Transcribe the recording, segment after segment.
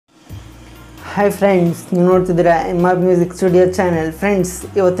Hi friends, ನೀವು ನೋಡ್ತಿದ್ದೀರಾ MR music studio channel. Friends,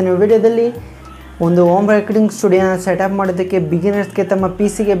 ಇವತ್ತಿನ ವಿಡಿಯೋದಲ್ಲಿ ಒಂದು ಹೋಮ್ ರೆಕಾರ್ಡಿಂಗ್ ಸ್ಟುಡಿಯೋನ ಸೆಟಪ್ ಮಾಡೋದಕ್ಕೆ ಬಿಗಿನರ್ಸ್ಗೆ ತಮ್ಮ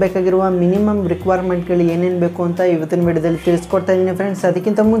PC ಗೆ ಬೇಕಾಗಿರುವ ಮಿನಿಮಮ್ ರಿಕ್ವೈರ್ಮೆಂಟ್ಗಳು ಏನೇನು ಬೇಕು ಅಂತ ಇವತ್ತಿನ ವಿಡಿಯೋದಲ್ಲಿ ತಿಳಿಸ್ಕೊಡ್ತಾ ಇದ್ದೀನಿ. ಫ್ರೆಂಡ್ಸ್,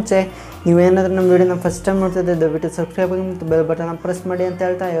 ಅದಕ್ಕಿಂತ ಮುಂಚೆ ನೀವೇನಾದರೂ ನಮ್ಮ ವಿಡಿಯೋನ ಫಸ್ಟ್ ಟೈಮ್ ನೋಡ್ತಿದ್ದೆ ದಯವಿಟ್ಟು ಸಬ್ಸ್ಕ್ರೈಬ್ ಆಗಿ ಮತ್ತು ಬೆಲ್ ಬಟನ್ನ ಪ್ರೆಸ್ ಮಾಡಿ ಅಂತ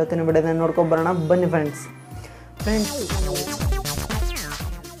ಹೇಳ್ತಾ ಇವತ್ತಿನ ವಿಡಿಯೋನ ನೋಡ್ಕೊಬರೋಣ. ಬನ್ನಿ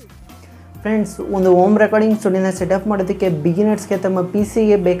ಫ್ರೆಂಡ್ಸ್, ಒಂದು ಹೋಮ್ ರೆಕಾರ್ಡಿಂಗ್ ಸ್ಟುಡಿಯೋನ ಸೆಟಪ್ ಮಾಡೋದಕ್ಕೆ ಬಿಗಿನರ್ಸ್ಗೆ ತಮ್ಮ PC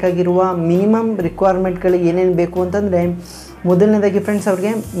ಗೆ ಬೇಕಾಗಿರುವ ಮಿನಿಮಮ್ ರಿಕ್ವೈರ್ಮೆಂಟ್ಗಳು ಏನೇನು ಬೇಕು ಅಂತಂದರೆ, ಮೊದಲನೇದಾಗಿ ಫ್ರೆಂಡ್ಸ್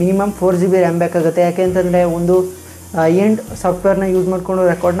ಅವ್ರಿಗೆ ಮಿನಿಮಮ್ 4GB ರ್ಯಾಮ್ ಬೇಕಾಗುತ್ತೆ. ಯಾಕೆ ಅಂತಂದರೆ ಒಂದು ಎಂಡ್ ಸಾಫ್ಟ್ವೇರ್ನ ಯೂಸ್ ಮಾಡಿಕೊಂಡು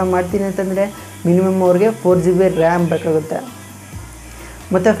ರೆಕಾರ್ಡ್ನ ಮಾಡ್ತೀನಿ ಅಂತಂದರೆ ಮಿನಿಮಮ್ ಅವ್ರಿಗೆ 4GB ರ್ಯಾಮ್ ಬೇಕಾಗುತ್ತೆ.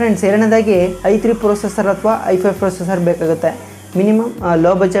 ಮತ್ತು ಫ್ರೆಂಡ್ಸ್, ಎರಡನೇದಾಗಿ i3 ಪ್ರೊಸೆಸರ್ ಅಥವಾ i5 ಪ್ರೊಸೆಸರ್ ಬೇಕಾಗುತ್ತೆ. ಮಿನಿಮಮ್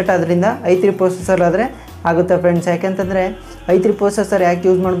ಲೋ ಬಜೆಟ್ ಆದ್ದರಿಂದ i3 ಪ್ರೊಸೆಸರ್ ಆದರೆ ಆಗುತ್ತೆ ಫ್ರೆಂಡ್ಸ್. ಯಾಕೆಂತಂದರೆ i3 ಪ್ರೊಸೆಸರ್ ಯಾಕೆ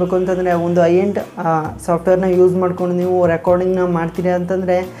ಯೂಸ್ ಮಾಡಬೇಕು ಅಂತಂದರೆ, ಒಂದು ಎಂಡ್ ಸಾಫ್ಟ್ವೇರ್ನ ಯೂಸ್ ಮಾಡ್ಕೊಂಡು ನೀವು ರೆಕಾರ್ಡಿಂಗ್ನ ಮಾಡ್ತೀರಾ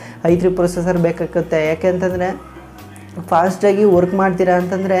ಅಂತಂದರೆ i3 ಪ್ರೊಸೆಸರ್ ಬೇಕಾಗುತ್ತೆ. ಯಾಕೆ ಅಂತಂದರೆ ಫಾಸ್ಟಾಗಿ ವರ್ಕ್ ಮಾಡ್ತೀರಾ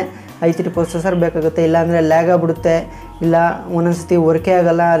ಅಂತಂದರೆ i3 ಪ್ರೊಸೆಸರ್ ಬೇಕಾಗುತ್ತೆ. ಇಲ್ಲಾಂದರೆ ಲ್ಯಾಗ್ ಆಗಿಬಿಡುತ್ತೆ, ಇಲ್ಲ ಒಂದೊಂದು ಸತಿ ವರ್ಕೇ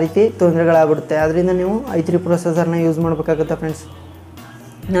ಆಗೋಲ್ಲ, ಆ ರೀತಿ ತೊಂದರೆಗಳಾಗ್ಬಿಡುತ್ತೆ. ಅದರಿಂದ ನೀವು i3 ಪ್ರೊಸೆಸರ್ನ ಯೂಸ್ ಮಾಡಬೇಕಾಗುತ್ತೆ ಫ್ರೆಂಡ್ಸ್.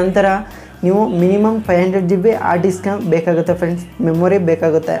 ನಂತರ ನೀವು ಮಿನಿಮಮ್ 500GB ಹಾರ್ಡ್ ಡಿಸ್ಕ್ ಬೇಕಾಗುತ್ತೆ ಫ್ರೆಂಡ್ಸ್. ಮೆಮೊರಿ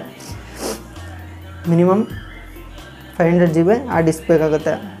ಬೇಕಾಗುತ್ತೆ. ಮಿನಿಮಮ್ 500GB ಹಾರ್ಡ್ ಡಿಸ್ಕ್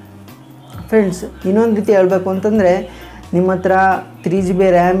ಬೇಕಾಗುತ್ತೆ ಫ್ರೆಂಡ್ಸ್. ಇನ್ನೊಂದು ರೀತಿ ಹೇಳಬೇಕು ಅಂತಂದರೆ, ನಿಮ್ಮ ಹತ್ರ 3GB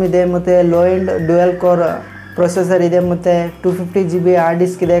ರ್ಯಾಮ್ ಇದೆ ಮತ್ತು low end dual core processor ಇದೆ ಮತ್ತು 250GB ಹಾರ್ಡ್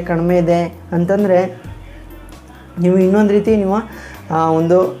ಡಿಸ್ಕ್ ಇದೆ, ಕಡಿಮೆ ಇದೆ ಅಂತಂದರೆ ನೀವು ಇನ್ನೊಂದು ರೀತಿ ನೀವು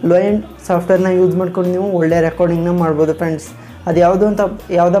ಒಂದು ಲೋ ಎಂಡ್ ಸಾಫ್ಟ್ವೇರ್ನ ಯೂಸ್ ಮಾಡ್ಕೊಂಡು ನೀವು ಒಳ್ಳೆ ರೆಕಾರ್ಡಿಂಗ್ನ ಮಾಡ್ಬೋದು ಫ್ರೆಂಡ್ಸ್. ಅದು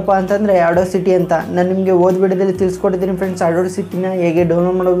ಯಾವುದಪ್ಪ ಅಂತಂದರೆ ಆಡೋಸಿಟಿ ಅಂತ. ನಾನು ನಿಮಗೆ ವಿಡಿಯೋದಲ್ಲಿ ತಿಳಿಸ್ಕೊಟ್ಟಿದ್ದೀನಿ ಫ್ರೆಂಡ್ಸ್. ಆಡೋಸಿಟಿನ ಹೇಗೆ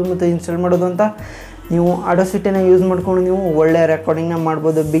ಡೌನ್ಲೋಡ್ ಮಾಡೋದು ಮತ್ತು ಇನ್ಸ್ಟಾಲ್ ಮಾಡೋದು ಅಂತ. ನೀವು ಆಡೋಸಿಟಿನ ಯೂಸ್ ಮಾಡ್ಕೊಂಡು ನೀವು ಒಳ್ಳೆ ರೆಕಾರ್ಡಿಂಗ್ನ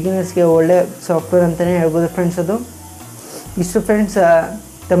ಮಾಡ್ಬೋದು. ಬಿಗಿನರ್ಸ್ಗೆ ಒಳ್ಳೆ ಸಾಫ್ಟ್ವೇರ್ ಅಂತಲೇ ಹೇಳ್ಬೋದು ಫ್ರೆಂಡ್ಸ್ ಅದು. ಇಷ್ಟು ಫ್ರೆಂಡ್ಸ್,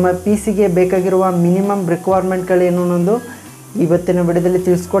 ತಮ್ಮ PC ಗೆ ಬೇಕಾಗಿರುವ ಮಿನಿಮಮ್ ರಿಕ್ವೈರ್ಮೆಂಟ್ಗಳೇನು ಅನ್ನೋದು ಇವತ್ತಿನ ವಿಡಿಯೋದಲ್ಲಿ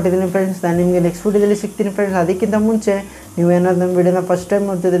ತಿಳಿಸ್ಕೊಟ್ಟಿದ್ದೀನಿ ಫ್ರೆಂಡ್ಸ್. ನಾನು ನಿಮಗೆ ನೆಕ್ಸ್ಟ್ ವಿಡಿಯೋದಲ್ಲಿ ಸಿಗ್ತೀನಿ ಫ್ರೆಂಡ್ಸ್. ಅದಕ್ಕಿಂತ ಮುಂಚೆ ನೀವೇನಾದ್ರು ನಮ್ಮ ವಿಡಿಯೋನ ಫಸ್ಟ್ ಟೈಮ್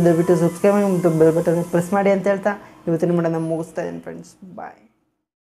ನೋಡ್ತಿದ್ದೆ ದಯವಿಟ್ಟು ಸಬ್ಸ್ಕ್ರೈಬ್ ಆಗಿ ಮತ್ತು ಬೆಲ್ ಬಟನ್ ಪ್ರೆಸ್ ಮಾಡಿ ಅಂತ ಹೇಳ್ತಾ ಇವತ್ತಿನ ವಿಡಿಯೋನ ಮುಗಿಸ್ತಾ ಇದ್ದೀನಿ ಫ್ರೆಂಡ್ಸ್. ಬಾಯ್.